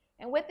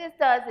 And what this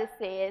does is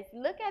says,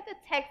 look at the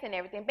text and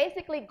everything.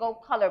 Basically,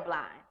 go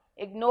colorblind.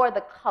 Ignore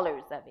the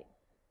colors of it.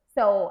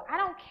 So I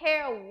don't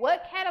care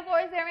what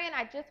categories they're in.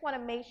 I just want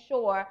to make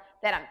sure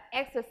that I'm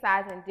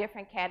exercising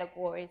different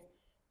categories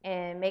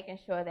and making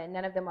sure that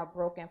none of them are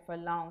broken for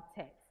long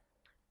text.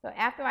 So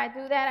after I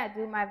do that, I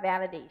do my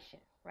validation,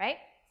 right?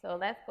 So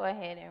let's go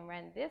ahead and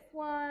run this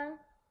one.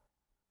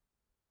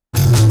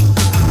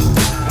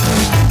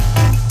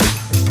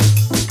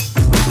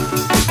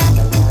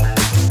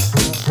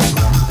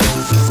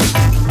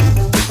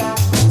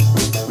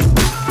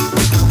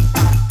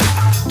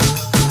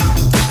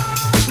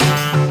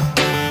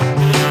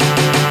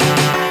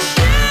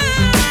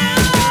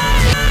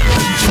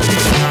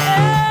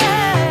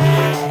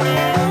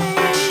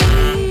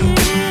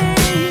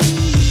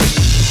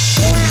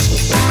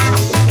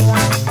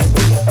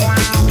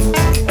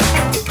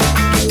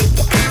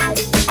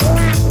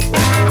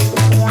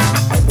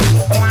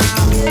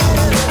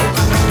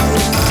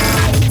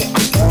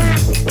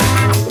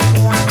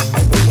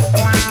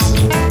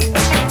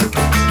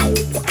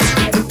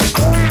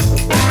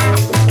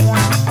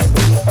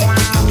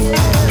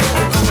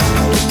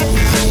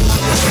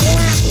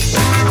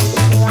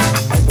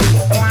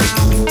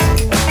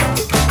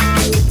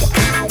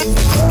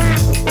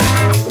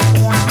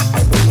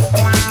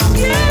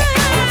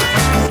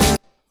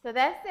 So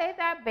that saves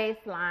our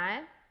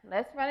baseline.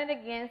 Let's run it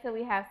again so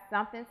we have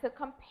something to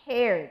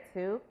compare it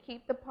to.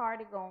 Keep the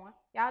party going.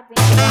 Y'all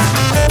dance.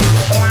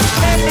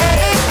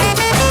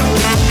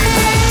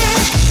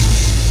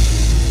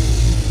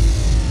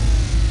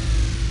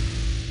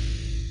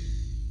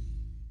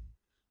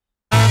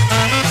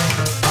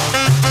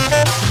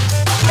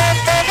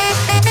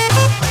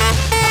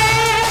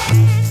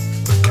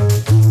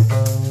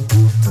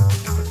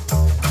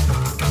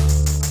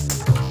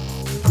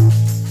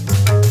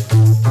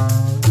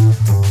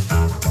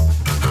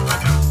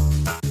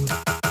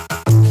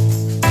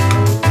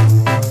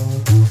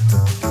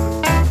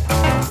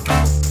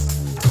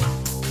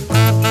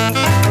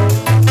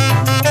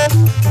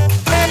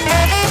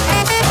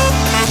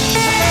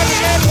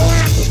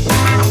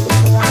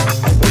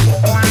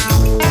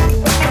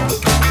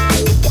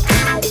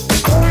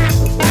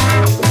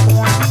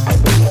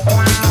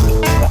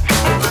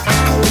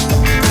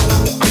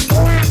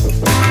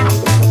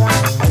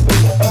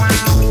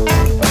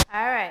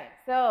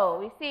 So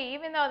we see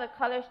even though the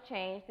colors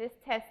changed, this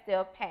test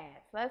still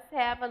passed. Let's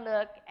have a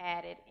look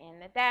at it in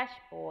the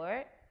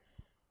dashboard.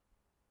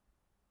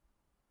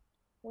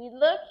 We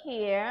look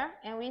here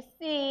and we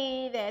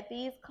see that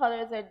these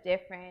colors are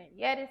different,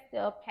 yet it's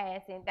still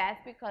passing. That's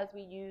because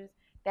we use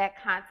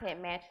that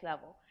content match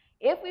level.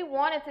 If we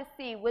wanted to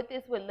see what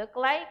this would look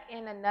like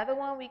in another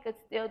one, we could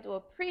still do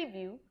a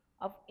preview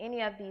of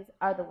any of these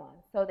other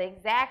ones. So the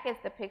exact is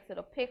the pixel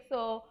to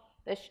pixel,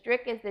 the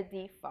strict is the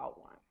default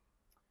one.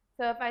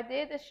 So if I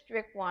did the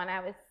strict one,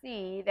 I would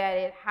see that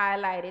it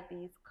highlighted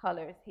these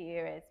colors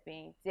here as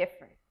being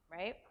different,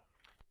 right?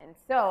 And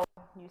so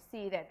you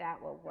see that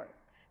that will work.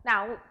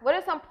 Now, what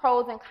are some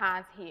pros and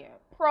cons here?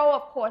 Pro,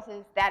 of course,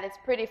 is that it's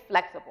pretty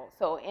flexible.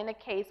 So in a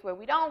case where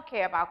we don't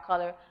care about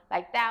color,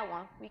 like that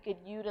one, we could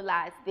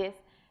utilize this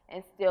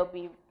and still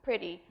be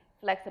pretty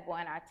flexible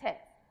in our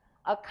test.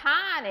 A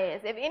con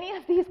is if any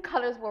of these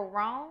colors were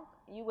wrong,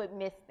 you would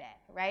miss that,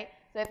 right?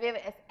 So if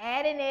it's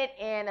adding it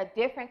in a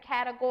different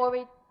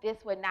category,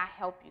 this would not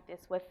help you.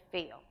 This would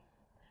fail.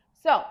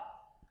 So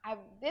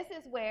this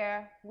is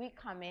where we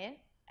come in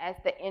as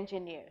the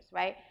engineers,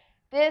 right?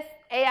 This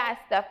AI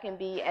stuff can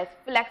be as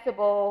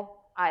flexible,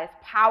 as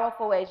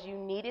powerful as you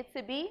need it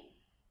to be.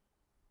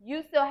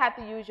 You still have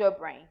to use your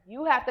brain.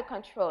 You have to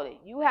control it.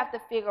 You have to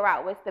figure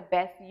out what's the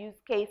best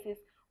use cases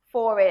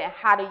for it and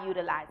how to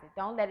utilize it.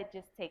 Don't let it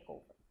just take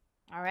over.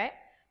 All right?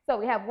 So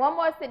we have one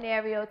more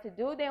scenario to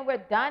do, then we're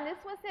done. This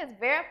one says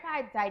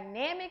verify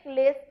dynamic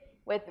list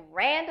with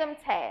random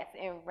tasks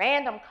in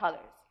random colors.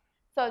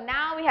 So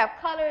now we have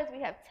colors, we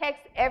have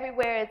text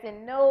everywhere. It's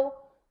in no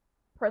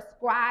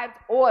prescribed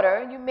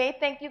order. You may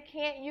think you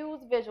can't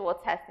use visual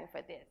testing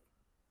for this.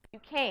 You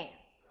can.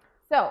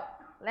 So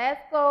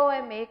let's go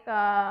and make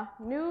a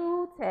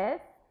new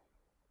test.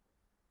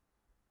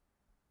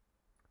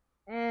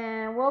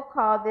 And we'll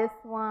call this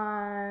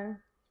one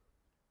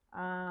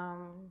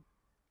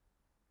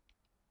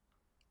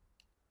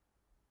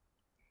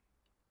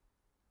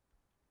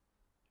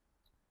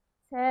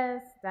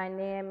test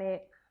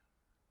dynamic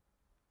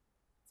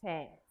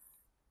tags.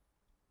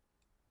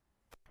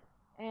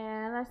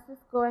 And let's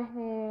just go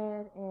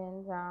ahead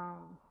and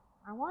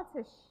I want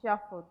to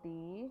shuffle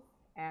these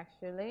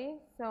actually.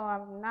 So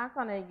I'm not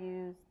going to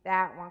use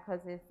that one because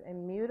it's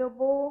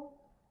immutable.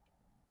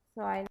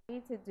 So I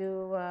need to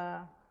do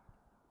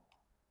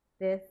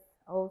this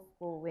old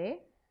school way.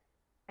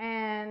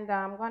 And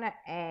I'm going to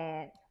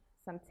add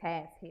some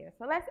tasks here.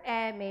 So let's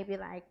add maybe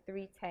like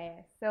 3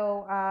 tasks.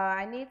 So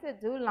I need to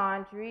do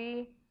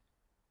laundry.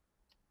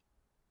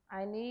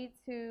 I need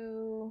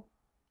to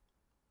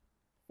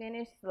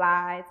finish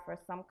slides for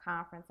some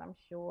conference, I'm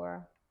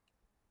sure.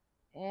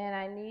 And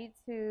I need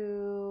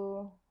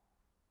to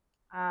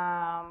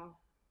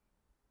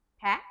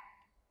pack,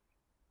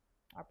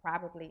 or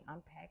probably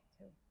unpack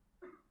too.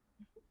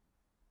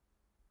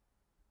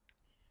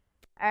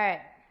 All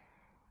right.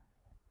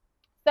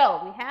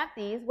 So we have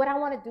these. What I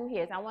want to do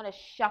here is I want to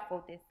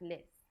shuffle this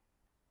list.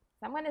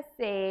 So I'm going to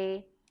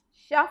say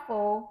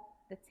shuffle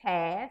the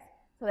task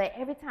so that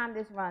every time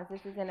this runs,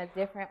 this is in a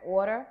different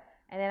order.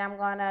 And then I'm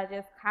going to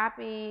just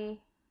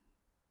copy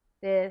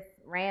this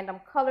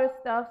random color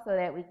stuff so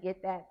that we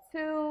get that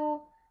too.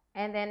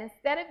 And then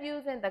instead of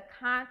using the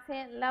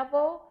content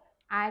level,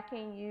 I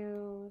can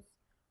use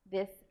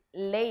this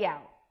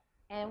layout.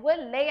 And what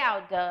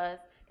layout does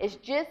is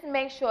just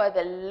make sure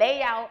the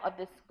layout of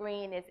the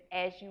screen is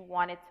as you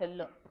want it to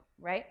look,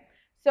 right?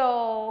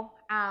 So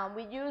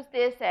we use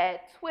this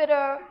at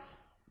Twitter.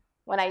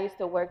 When I used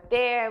to work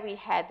there, we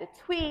had the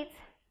tweets.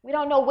 We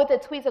don't know what the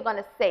tweets are going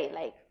to say.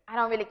 Like, I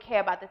don't really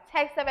care about the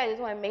text of it. I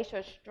just want to make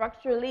sure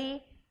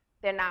structurally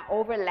they're not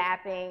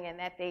overlapping and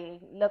that they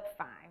look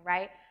fine,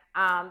 right?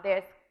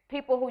 There's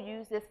people who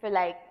use this for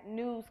like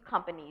news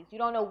companies. You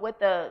don't know what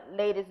the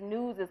latest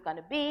news is going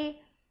to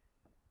be.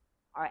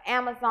 Or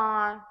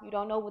Amazon, you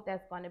don't know what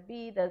that's going to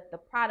be, the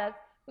product.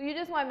 But you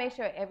just want to make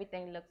sure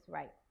everything looks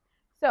right.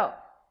 So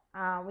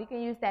we can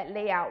use that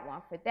layout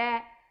one for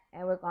that.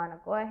 And we're going to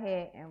go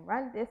ahead and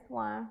run this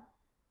one.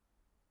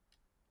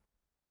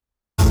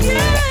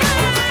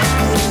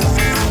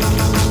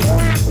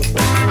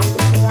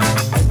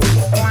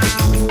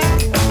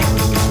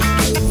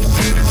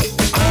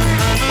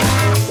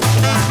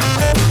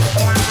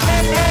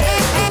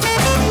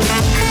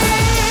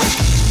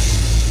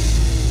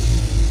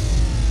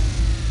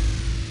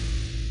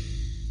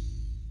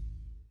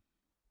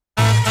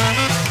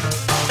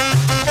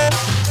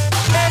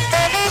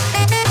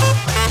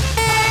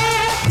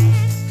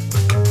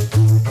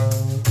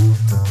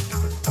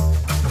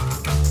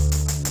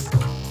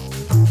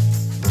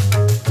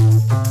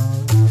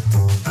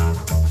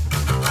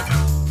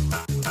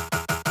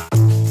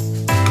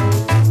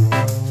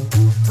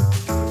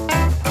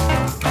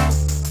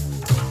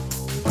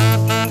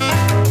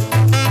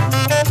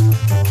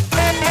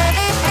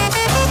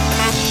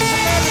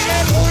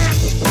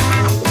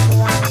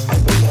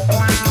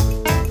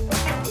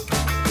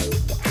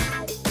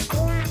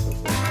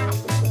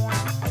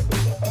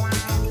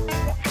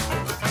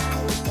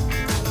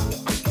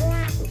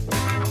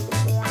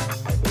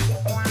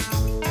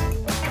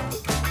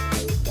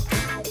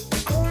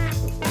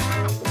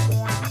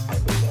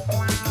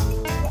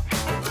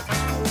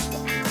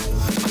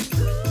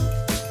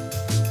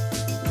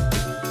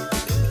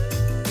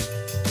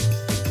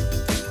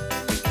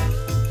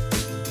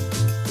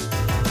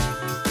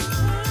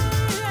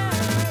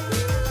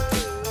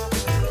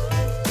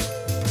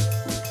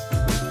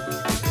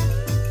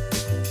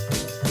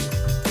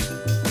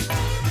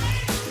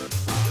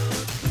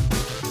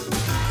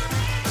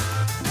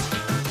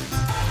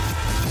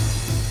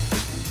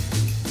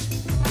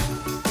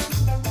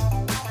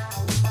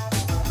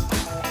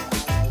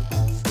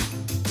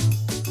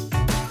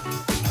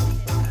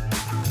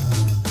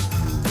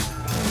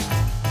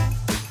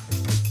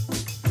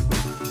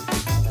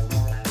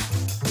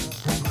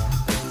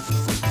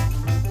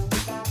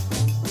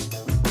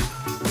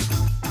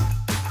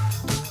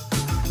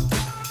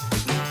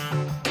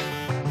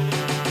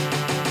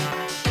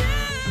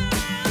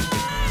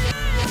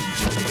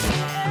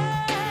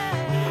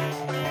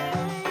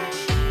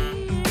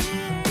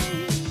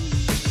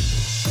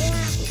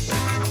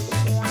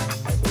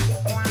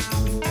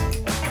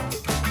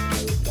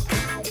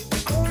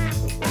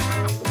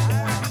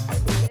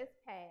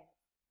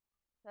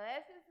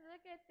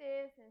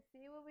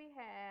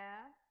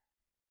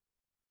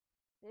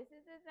 This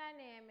is the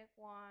dynamic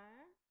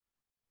one.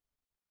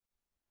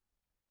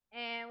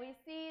 And we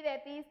see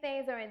that these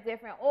things are in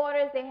different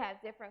orders. They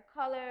have different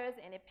colors,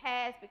 and it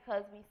passed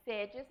because we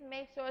said just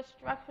make sure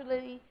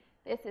structurally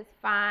this is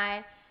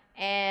fine.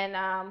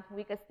 And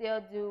we could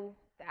still do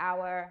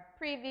our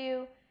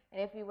preview.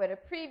 And if we were to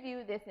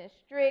preview this in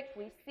strict,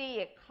 we see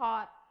it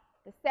caught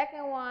the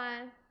second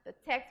one. The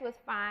text was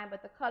fine,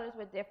 but the colors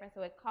were different,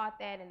 so it caught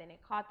that, and then it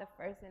caught the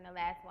first and the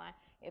last one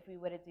if we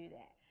were to do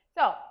that.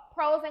 So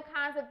pros and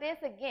cons of this,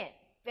 again,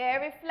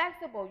 very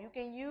flexible. You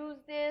can use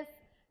this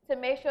to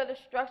make sure the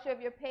structure of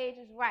your page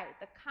is right.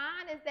 The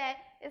con is that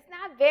it's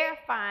not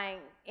verifying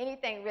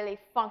anything really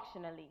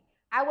functionally.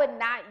 I would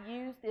not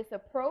use this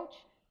approach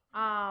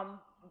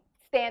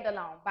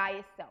standalone by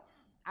itself.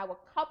 I would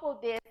couple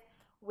this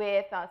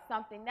with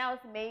something else.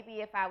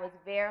 Maybe if I was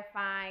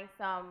verifying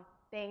some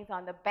things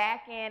on the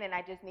back end and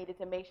I just needed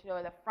to make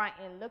sure the front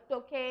end looked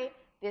okay,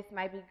 this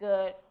might be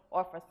good,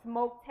 or for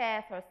smoke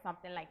tests or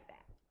something like that.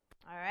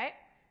 All right,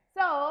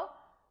 so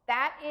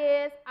that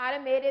is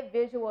automated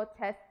visual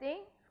testing.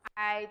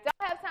 I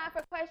don't have time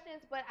for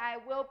questions, but I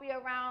will be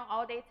around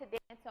all day today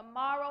and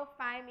tomorrow.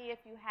 Find me if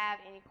you have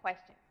any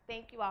questions.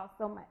 Thank you all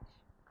so much.